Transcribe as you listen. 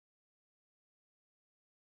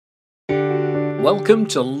Welcome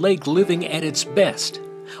to lake living at its best.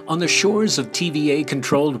 On the shores of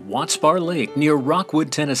TVA-controlled Watts Bar Lake near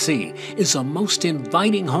Rockwood, Tennessee, is a most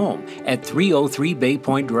inviting home at 303 Bay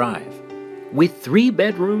Pointe Drive. With 3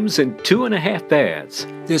 bedrooms and 2.5 baths,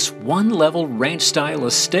 this one-level ranch-style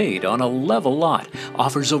estate on a level lot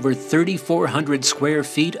offers over 3,400 square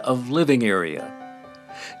feet of living area.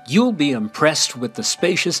 You'll be impressed with the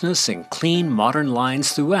spaciousness and clean modern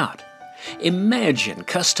lines throughout. Imagine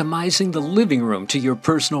customizing the living room to your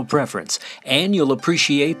personal preference, and you'll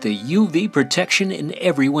appreciate the UV protection in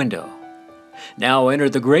every window. Now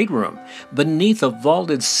enter the great room. Beneath a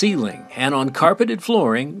vaulted ceiling and on carpeted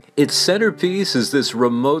flooring, its centerpiece is this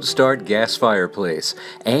remote start gas fireplace,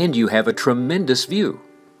 and you have a tremendous view.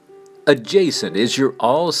 Adjacent is your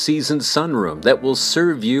all-season sunroom that will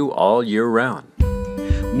serve you all year round.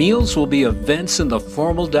 Meals will be events in the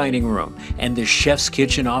formal dining room, and the chef's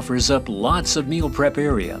kitchen offers up lots of meal prep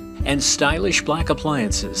area and stylish black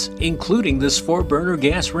appliances, including this 4-burner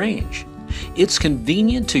gas range. It's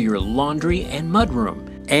convenient to your laundry and mudroom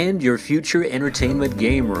and your future entertainment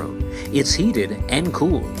game room. It's heated and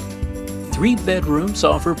cooled. 3 bedrooms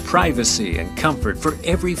offer privacy and comfort for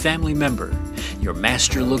every family member. Your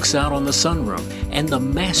master looks out on the sunroom, and the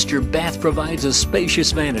master bath provides a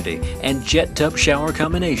spacious vanity and jet tub shower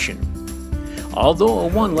combination. Although a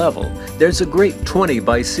one level, there's a great 20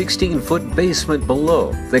 by 16 foot basement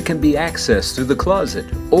below that can be accessed through the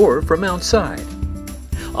closet or from outside.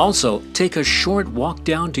 Also, take a short walk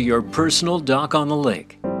down to your personal dock on the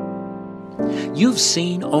lake. You've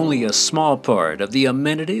seen only a small part of the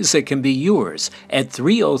amenities that can be yours at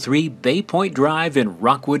 303 Bay Pointe Drive in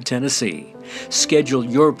Rockwood, Tennessee. Schedule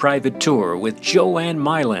your private tour with Joanne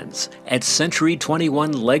Mielenz at Century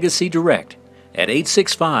 21 Legacy Direct at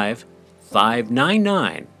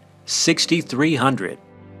 865-599-6300.